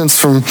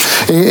acceptance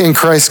in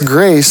Christ's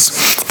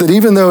grace, that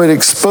even though it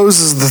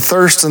exposes the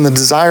thirst and the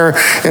desire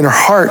in her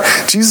heart,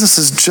 Jesus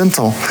is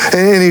gentle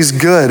and he's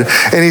good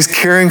and he's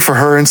caring for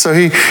her. And so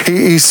he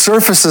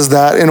surfaces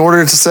that in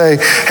order to say,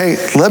 hey,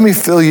 let me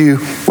fill you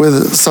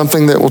with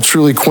something that will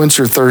truly quench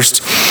your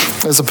thirst,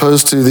 as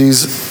opposed to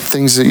these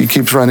things that you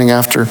keep running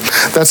after.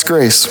 That's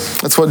grace.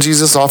 That's what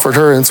Jesus offered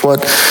her, and it's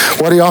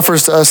what he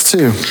offers to us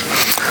too.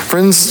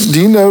 Friends,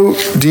 do you know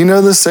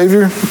this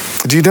Savior?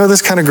 Do you know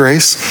this kind of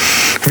grace?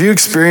 Have you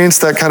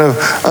experienced that kind of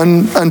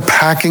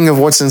unpacking of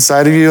what's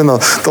inside of you and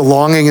the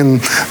longing and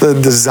the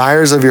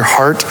desires of your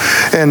heart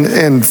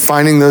and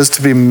finding those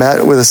to be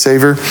met with a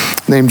Savior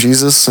named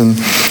Jesus and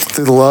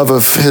through the love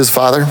of his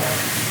Father?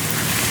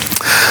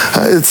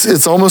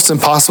 It's almost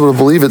impossible to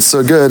believe it's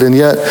so good, and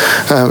yet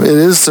it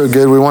is so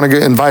good. We want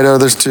to invite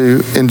others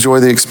to enjoy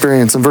the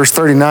experience. In verse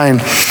 39,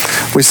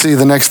 we see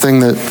the next thing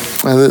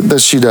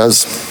that she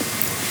does.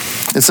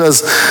 It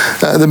says,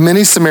 the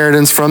many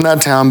Samaritans from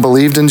that town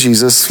believed in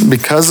Jesus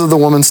because of the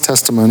woman's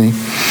testimony.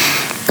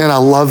 And I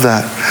love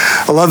that.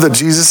 I love that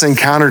Jesus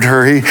encountered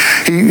her.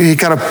 He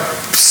kind of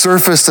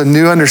surfaced a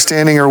new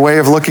understanding or way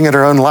of looking at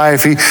her own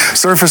life. He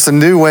surfaced a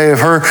new way of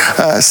her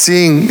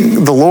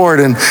seeing the Lord.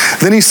 And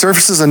then he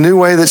surfaces a new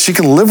way that she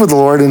can live with the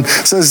Lord and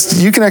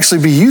says, you can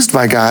actually be used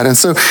by God. And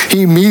so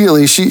he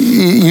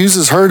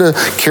uses her to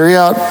carry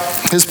out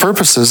his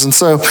purposes. And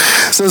so it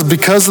says,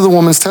 because of the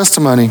woman's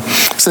testimony,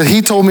 he said,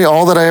 he told me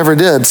all that I ever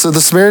did. So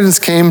the Samaritans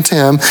came to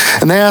him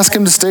and they asked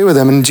him to stay with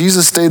them. And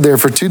Jesus stayed there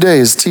for 2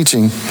 days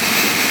teaching.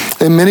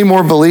 And many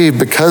more believed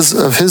because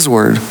of his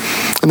word.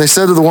 And they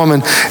said to the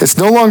woman, it's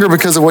no longer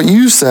because of what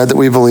you said that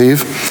we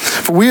believe,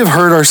 for we have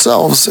heard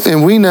ourselves,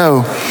 and we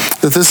know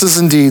that this is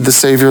indeed the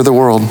Savior of the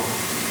world.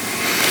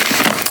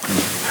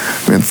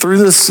 And through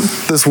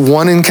this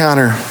one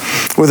encounter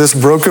with this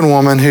broken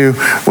woman who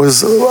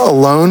was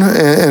alone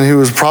and who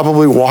was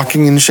probably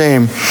walking in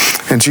shame,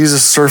 and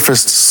Jesus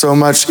surfaced so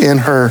much in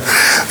her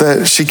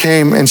that she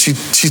came and she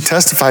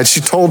testified, she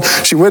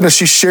witnessed,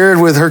 she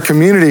shared with her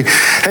community,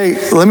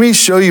 hey, let me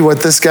show you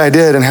what this guy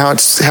did and how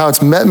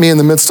it's met me in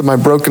the midst of my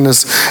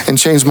brokenness and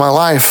changed my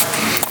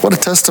life. What a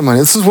testimony.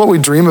 This is what we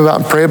dream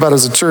about and pray about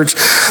as a church,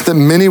 that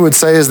many would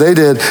say as they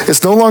did,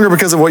 it's no longer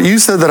because of what you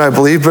said that I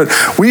believe, but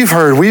we've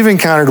heard, we've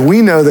encountered,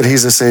 we know that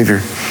he's a Savior.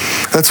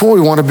 That's what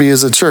we want to be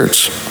as a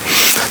church.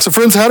 So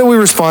friends, how do we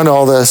respond to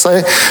all this?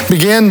 I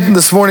began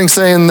this morning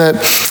saying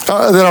that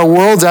our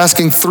world's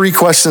asking 3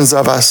 questions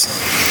of us.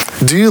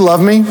 Do you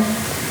love me?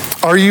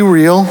 Are you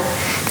real?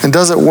 And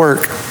does it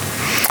work?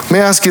 Let me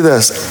ask you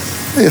this.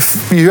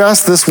 If you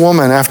asked this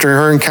woman after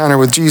her encounter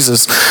with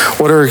Jesus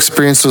what her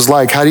experience was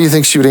like, how do you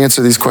think she would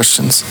answer these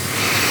questions?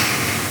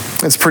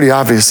 It's pretty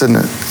obvious, isn't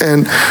it?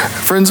 And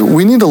friends,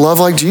 we need to love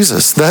like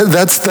Jesus.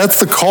 That's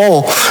the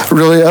call,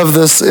 really, of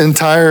this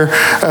entire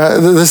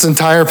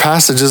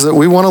passage, is that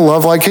we want to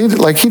love like he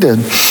did.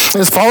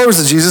 As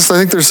followers of Jesus, I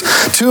think there's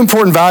 2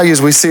 important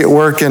values we see at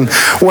work in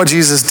what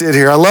Jesus did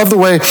here. I love the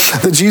way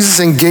that Jesus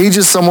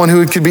engages someone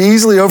who could be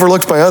easily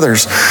overlooked by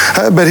others,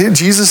 but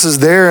Jesus is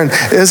there, and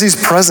as he's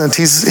present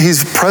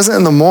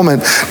in the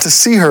moment to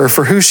see her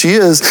for who she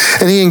is,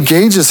 and he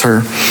engages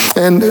her.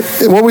 And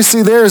what we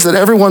see there is that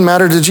everyone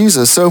mattered to Jesus.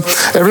 So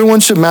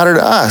everyone should matter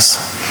to us.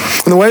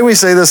 And the way we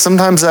say this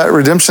sometimes at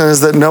Redemption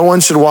is that no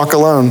one should walk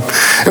alone.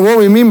 And what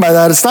we mean by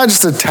that, it's not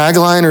just a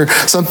tagline or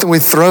something we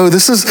throw.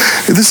 This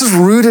is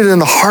rooted in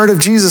the heart of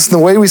Jesus and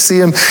the way we see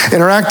him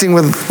interacting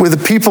with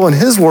the people in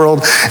his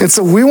world. And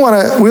so we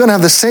want to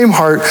have the same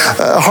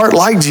heart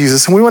like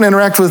Jesus. And we want to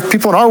interact with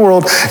people in our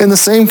world in the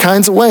same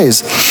kinds of ways.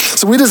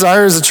 So we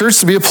desire as a church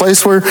to be a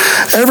place where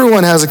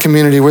everyone has a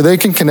community where they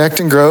can connect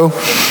and grow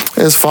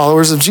as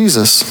followers of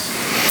Jesus.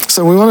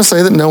 So we want to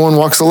say that no one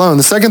walks alone.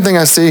 The second thing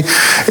I see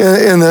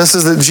in this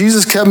is that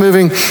Jesus kept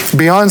moving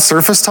beyond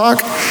surface talk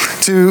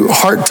to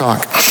heart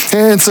talk.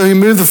 And so he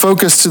moved the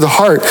focus to the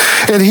heart.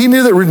 And he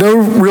knew that no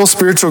real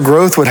spiritual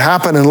growth would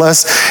happen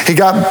unless he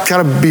got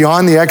kind of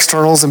beyond the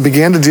externals and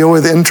began to deal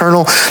with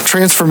internal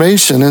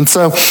transformation. And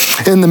so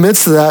in the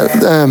midst of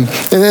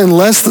that,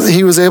 unless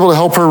he was able to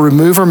help her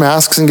remove her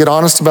masks and get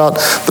honest about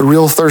the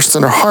real thirst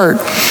in her heart,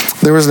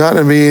 there was not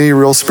going to be any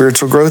real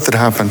spiritual growth that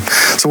happened.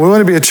 So we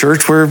want to be a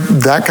church where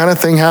that kind of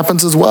thing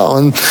happens as well.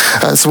 And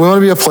so we want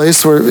to be a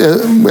place where,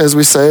 as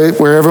we say,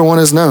 where everyone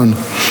is known.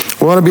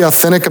 We want to be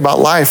authentic about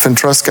life and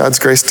trust God's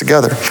grace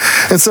together.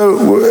 And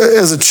so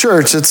as a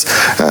church, it's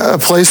a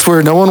place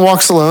where no one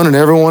walks alone and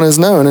everyone is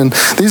known. And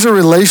these are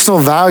relational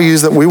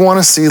values that we want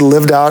to see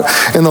lived out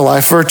in the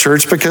life of our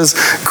church, because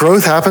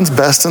growth happens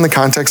best in the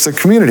context of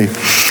community.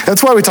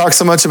 That's why we talk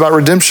so much about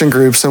redemption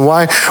groups and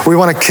why we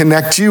want to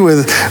connect you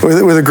with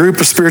a group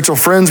of spiritual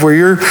friends where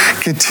you're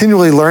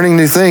continually learning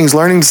new things,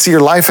 learning to see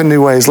your life in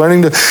new ways,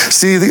 learning to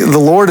see the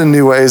Lord in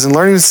new ways, and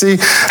learning to see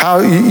how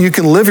you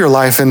can live your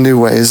life in new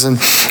ways. And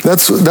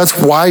that's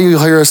why you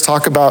hear us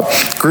talk about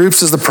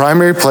groups as the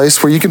primary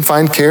place where you can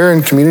find care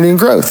and community and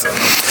growth.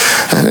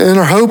 And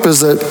our hope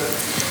is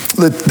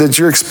that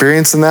your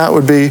experience in that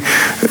would be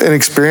an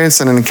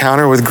experience and an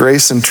encounter with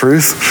grace and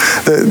truth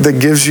that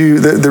gives you,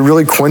 that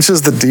really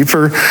quenches the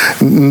deeper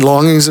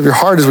longings of your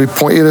heart as we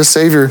point you to a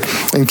Savior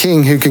and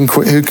King who can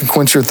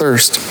quench your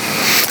thirst.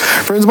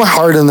 Friends, my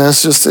heart in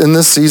this, just in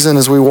this season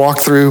as we walk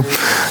through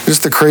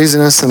just the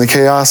craziness and the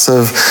chaos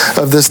of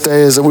this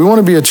day, is that we want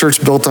to be a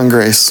church built on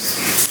grace.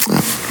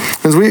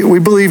 Because we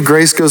believe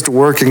grace goes to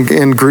work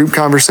in group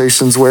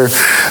conversations where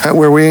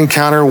we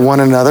encounter one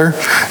another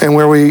and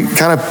where we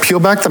kind of peel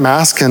back the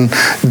mask and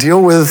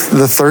deal with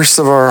the thirst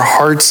of our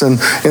hearts in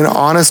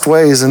honest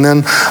ways, and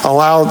then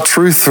allow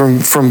truth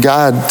from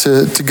God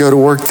to go to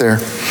work there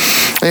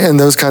in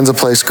those kinds of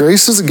places.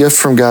 Grace is a gift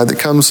from God that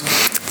comes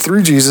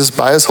through Jesus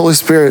by his Holy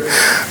Spirit,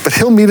 but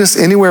he'll meet us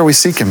anywhere we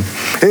seek him.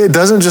 It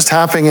doesn't just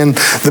happen in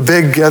the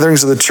big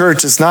gatherings of the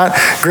church. It's not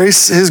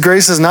grace. His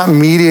grace is not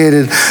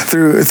mediated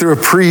through a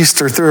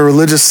priest or through a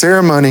religious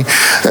ceremony,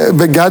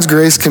 but God's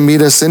grace can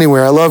meet us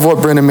anywhere. I love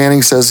what Brendan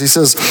Manning says. He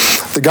says,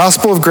 the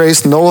gospel of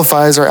grace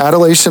nullifies our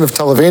adulation of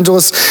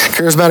televangelists,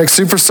 charismatic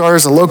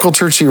superstars, and local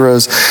church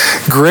heroes.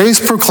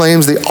 Grace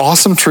proclaims the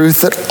awesome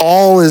truth that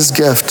all is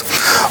gift.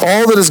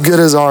 All that is good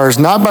is ours,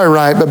 not by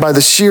right, but by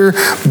the sheer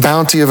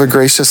bounty of a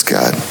gracious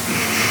God.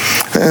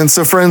 And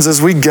so, friends,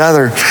 as we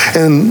gather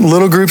in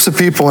little groups of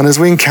people, and as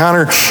we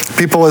encounter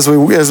people as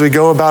we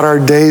go about our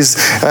days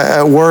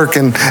at work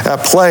and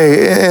at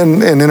play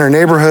and in our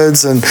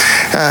neighborhoods, and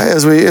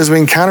as we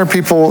encounter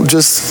people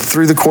just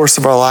through the course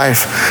of our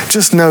life,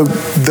 just know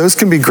those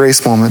can be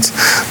grace moments.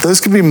 Those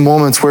can be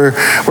moments where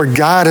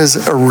God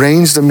has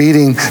arranged a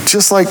meeting,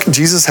 just like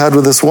Jesus had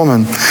with this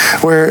woman,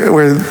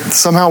 where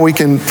somehow we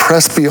can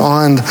press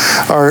beyond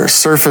our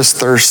surface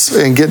thirst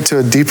and get to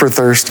a deeper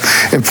thirst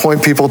and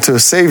point people to a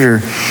Savior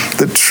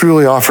that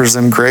truly offers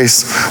them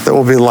grace that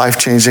will be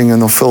life-changing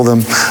and they'll fill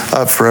them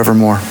up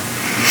forevermore.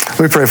 Let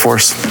me pray for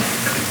us.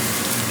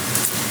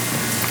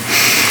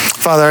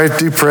 Father, I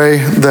do pray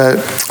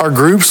that our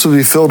groups will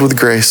be filled with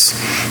grace,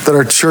 that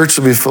our church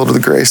will be filled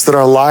with grace, that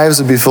our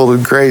lives will be filled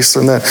with grace,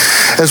 and that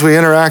as we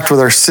interact with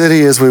our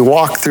city, as we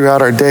walk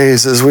throughout our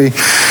days, as we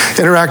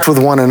interact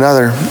with one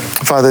another,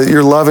 Father,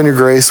 your love and your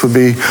grace would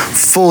be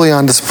fully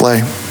on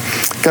display.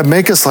 God,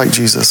 make us like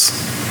Jesus.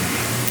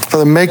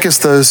 Father, make us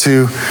those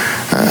who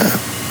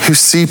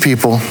see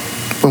people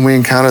when we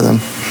encounter them.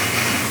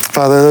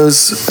 Father,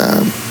 those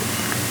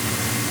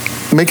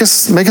make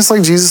us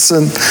like Jesus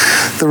and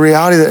the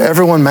reality that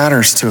everyone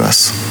matters to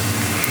us.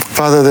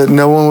 Father, that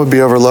no one would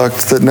be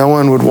overlooked, that no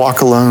one would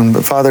walk alone.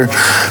 But Father,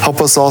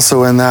 help us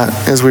also in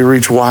that as we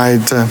reach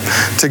wide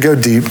to go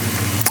deep.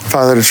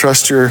 Father, to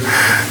trust your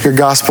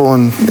gospel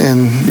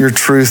and your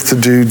truth to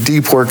do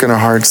deep work in our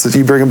hearts, that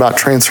you bring about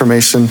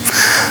transformation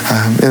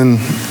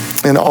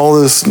in all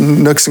those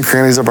nooks and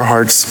crannies of our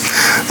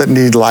hearts that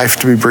need life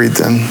to be breathed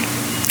in.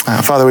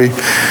 Father,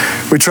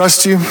 we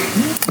trust you.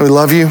 We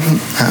love you.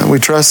 We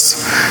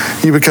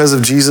trust you because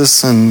of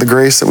Jesus and the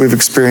grace that we've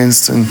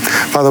experienced. And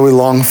Father, we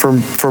long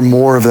for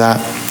more of that.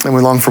 And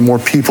we long for more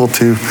people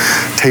to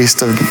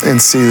taste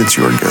and see that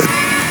you are good.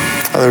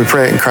 Father, we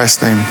pray it in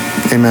Christ's name.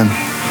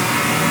 Amen.